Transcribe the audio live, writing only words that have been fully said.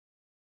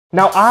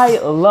Now, I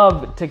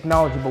love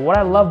technology, but what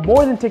I love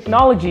more than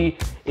technology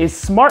is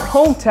smart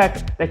home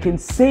tech that can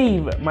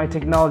save my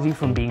technology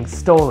from being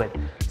stolen.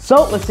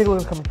 So let's take a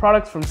look at a couple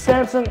products from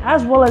Samsung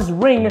as well as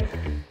Ring,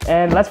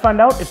 and let's find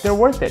out if they're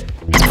worth it.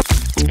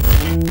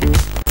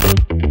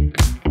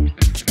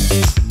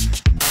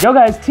 Yo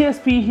guys,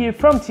 TSP here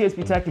from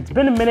TSP Tech. It's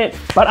been a minute,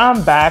 but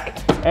I'm back.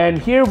 And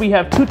here we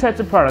have two types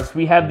of products.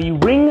 We have the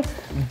Ring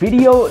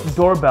video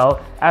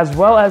doorbell, as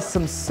well as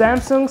some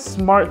Samsung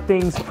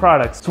Smartthings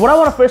products. So what I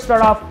want to first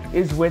start off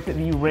is with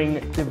the Ring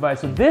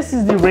device. So this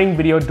is the Ring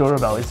video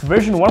doorbell. It's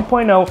version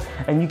 1.0,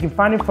 and you can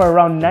find it for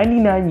around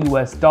 99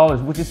 US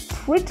dollars, which is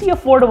pretty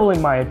affordable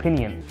in my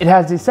opinion. It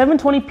has a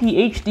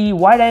 720p HD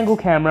wide angle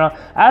camera,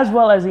 as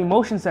well as a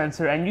motion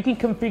sensor, and you can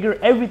configure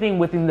everything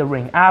within the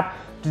Ring app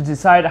to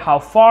decide how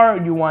far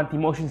you want the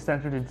motion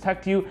sensor to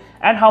detect you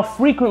and how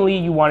frequently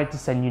you want it to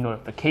send you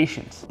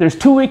notifications. There's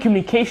two-way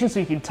communication, so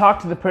you can talk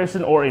to the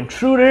person or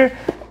intruder,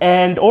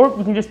 or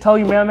you can just tell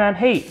your mailman,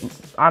 hey,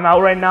 I'm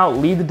out right now,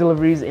 leave the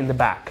deliveries in the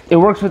back. It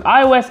works with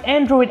iOS,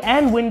 Android,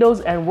 and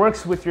Windows, and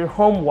works with your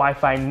home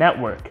Wi-Fi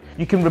network.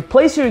 You can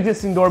replace your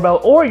existing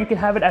doorbell, or you can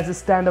have it as a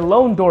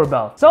standalone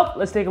doorbell. So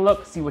let's take a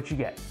look, see what you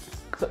get.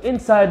 So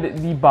inside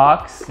the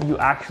box, you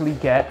actually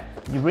get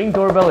the Ring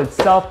doorbell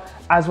itself,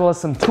 as well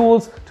as some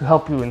tools to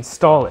help you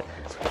install it.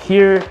 So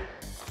here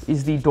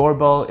is the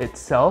doorbell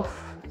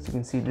itself. As you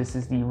can see, this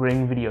is the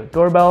Ring video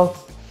doorbell.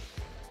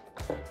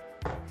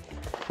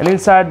 And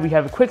inside we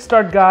have a quick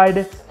start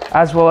guide,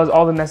 as well as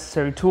all the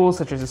necessary tools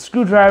such as a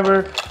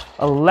screwdriver,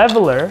 a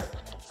leveler,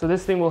 so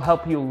this thing will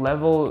help you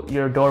level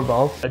your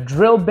doorbell, a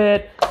drill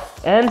bit,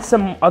 and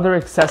some other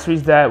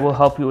accessories that will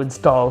help you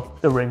install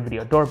the Ring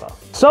video doorbell.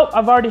 So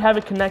I've already have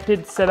it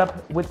connected, set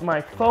up with my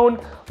phone.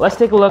 Let's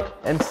take a look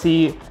and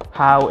see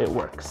how it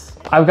works.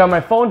 I've got my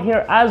phone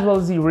here as well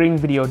as the Ring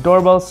video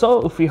doorbell.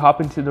 So if we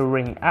hop into the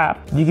Ring app,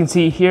 you can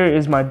see here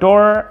is my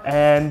door,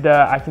 and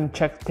I can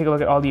take a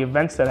look at all the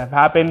events that have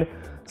happened,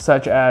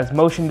 such as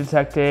motion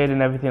detected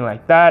and everything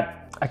like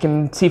that. I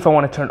can see if I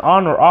want to turn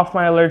on or off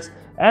my alerts,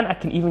 and I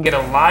can even get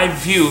a live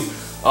view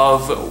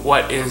of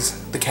what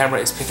the camera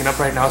is picking up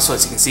right now. So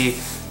as you can see,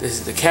 this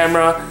is the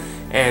camera,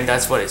 and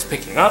that's what it's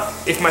picking up.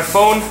 If my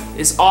phone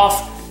is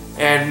off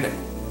and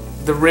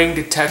the Ring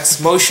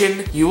detects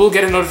motion, you will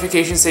get a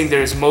notification saying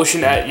there is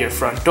motion at your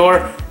front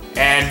door,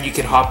 and you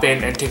can hop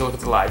in and take a look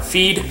at the live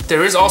feed.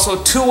 There is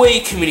also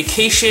two-way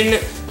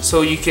communication,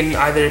 so you can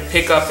either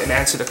pick up and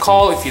answer the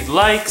call if you'd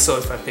like. So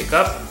if I pick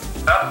up,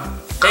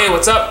 hey,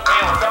 what's up?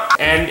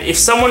 And if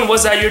someone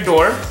was at your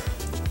door,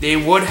 they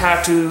would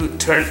have to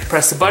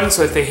press the button.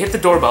 So if they hit the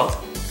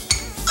doorbell,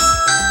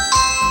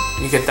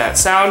 you get that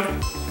sound.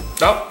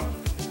 Oh,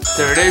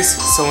 there it is.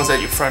 Someone's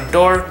at your front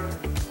door.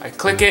 I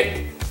click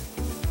it.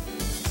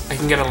 I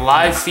can get a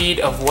live feed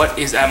of what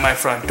is at my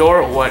front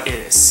door, what it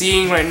is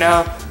seeing right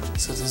now.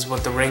 So this is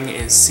what the Ring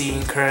is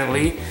seeing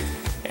currently.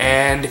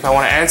 And if I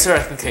want to answer,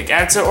 I can click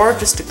answer or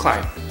just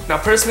decline. Now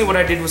personally, what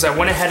I did was I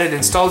went ahead and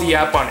installed the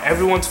app on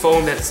everyone's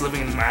phone that's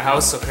living in my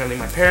house. So currently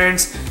my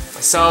parents,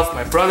 myself,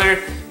 my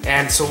brother,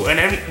 and so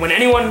when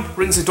anyone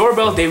rings the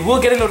doorbell, they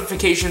will get a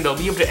notification, they'll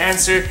be able to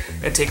answer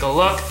and take a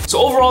look. So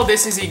overall,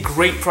 this is a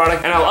great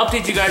product, and I'll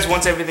update you guys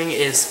once everything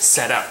is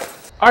set up.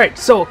 Alright,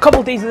 so a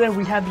couple days later,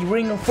 we have the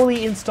Ring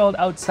fully installed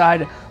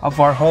outside of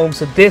our home.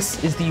 So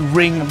this is the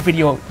Ring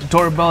video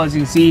doorbell. As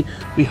you can see,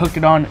 we hooked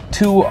it on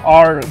to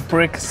our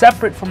brick,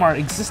 separate from our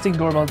existing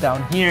doorbell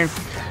down here.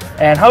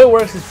 And how it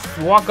works is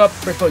you walk up,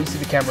 first of all, you see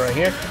the camera right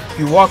here.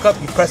 You walk up,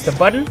 you press the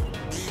button.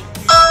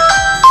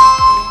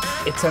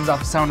 It sends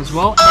off a sound as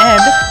well,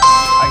 and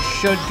I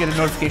should get a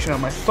notification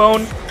on my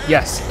phone.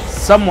 Yes,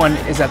 someone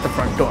is at the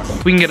front door.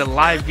 We can get a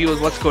live view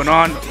of what's going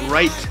on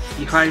right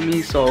behind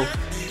me. So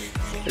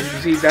as you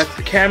can see, that's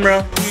the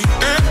camera.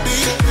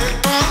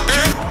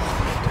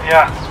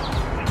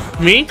 Yeah.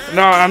 Me?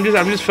 No, I'm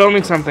just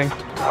filming something.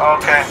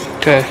 Okay.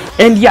 Okay.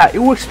 And yeah, it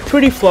works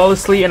pretty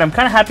flawlessly, and I'm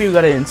kind of happy we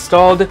got it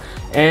installed.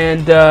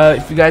 And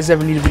if you guys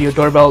ever need a video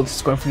doorbell,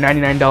 it's going for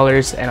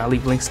 $99, and I'll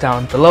leave links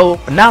down below.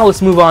 But now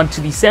let's move on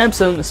to the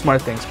Samsung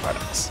Smartthings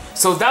products.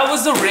 So that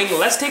was the Ring.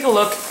 Let's take a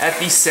look at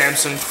the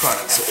Samsung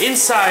products. So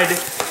inside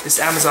this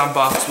Amazon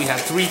box, we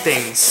have three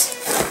things.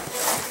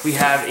 We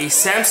have a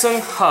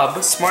Samsung Hub,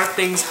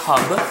 Smartthings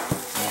Hub,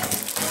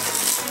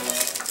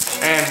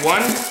 and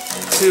 1,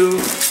 2,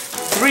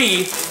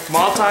 3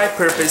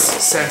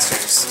 multi-purpose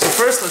sensors. So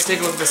first, let's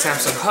take a look at the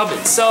Samsung Hub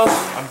itself.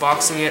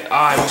 Unboxing it.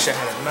 I wish I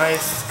had a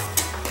knife.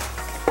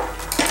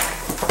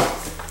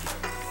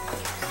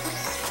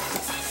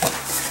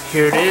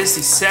 Here it is,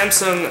 the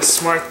Samsung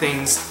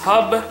Smartthings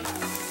Hub.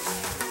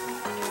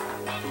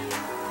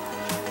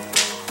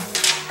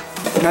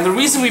 Now the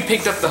reason we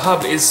picked up the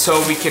hub is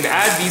so we can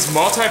add these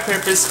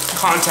multi-purpose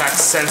contact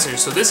sensors.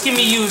 So this can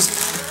be used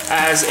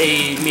as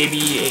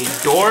maybe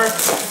a door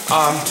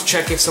to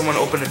check if someone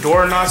opened a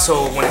door or not.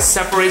 So when it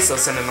separates, they'll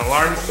send an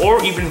alarm,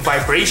 or even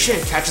vibration,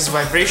 it catches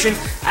vibration,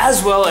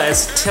 as well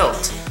as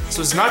tilt.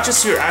 So it's not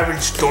just your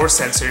average door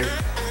sensor,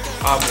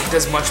 it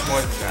does much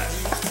more than that.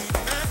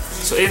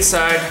 So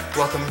inside,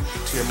 welcome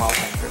to your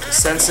multi-purpose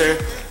sensor.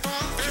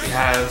 We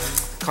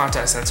have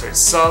contact sensor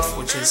itself,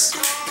 which is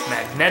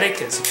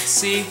magnetic, as you can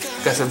see.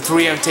 Got some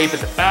 3M tape at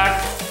the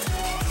back.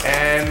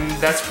 And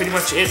that's pretty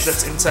much it.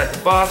 That's inside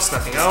the box,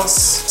 nothing else.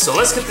 So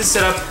let's get this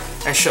set up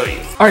and show you.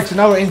 All right, so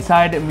now we're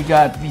inside and we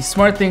got the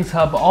Smartthings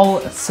hub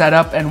all set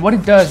up. And what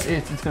it does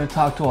is it's gonna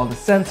talk to all the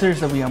sensors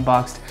that we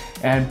unboxed.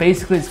 And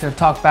basically it's gonna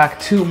talk back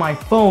to my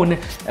phone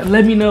and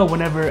let me know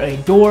whenever a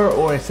door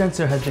or a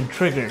sensor has been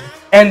triggered.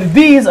 And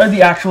these are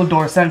the actual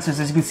door sensors.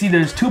 As you can see,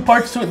 there's two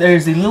parts to it.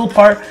 There's the little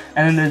part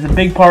and then there's the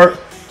big part.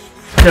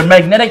 They're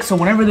magnetic, so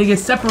whenever they get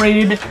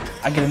separated,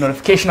 I get a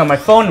notification on my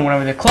phone, and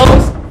whenever they're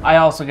closed, I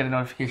also get a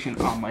notification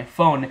on my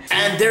phone.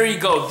 And there you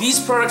go.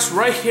 These products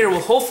right here will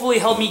hopefully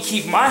help me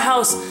keep my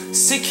house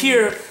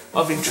secure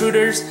of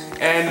intruders,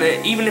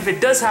 and even if it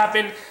does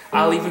happen,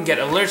 I'll even get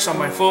alerts on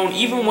my phone.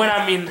 Even when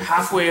I'm in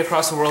halfway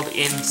across the world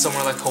in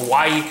somewhere like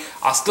Hawaii,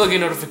 I'll still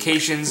get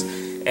notifications,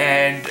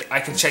 and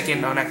I can check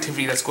in on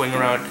activity that's going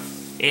around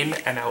in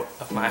and out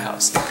of my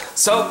house.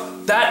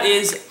 So that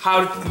is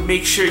how to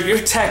make sure your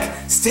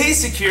tech stays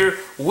secure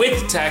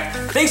with tech.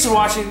 Thanks for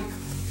watching.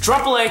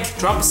 Drop a like,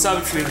 drop a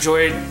sub if you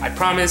enjoyed. I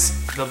promise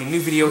there'll be new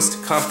videos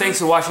to come. Thanks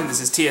for watching.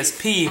 This is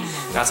TSP,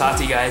 and I'll talk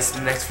to you guys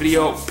in the next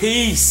video.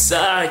 Peace.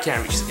 I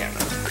can't reach the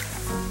camera.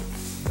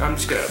 I'm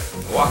just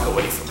gonna walk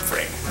away from the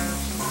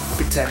frame.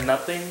 Pretend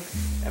nothing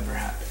ever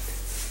happened.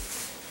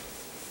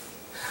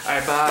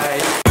 Alright,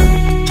 bye.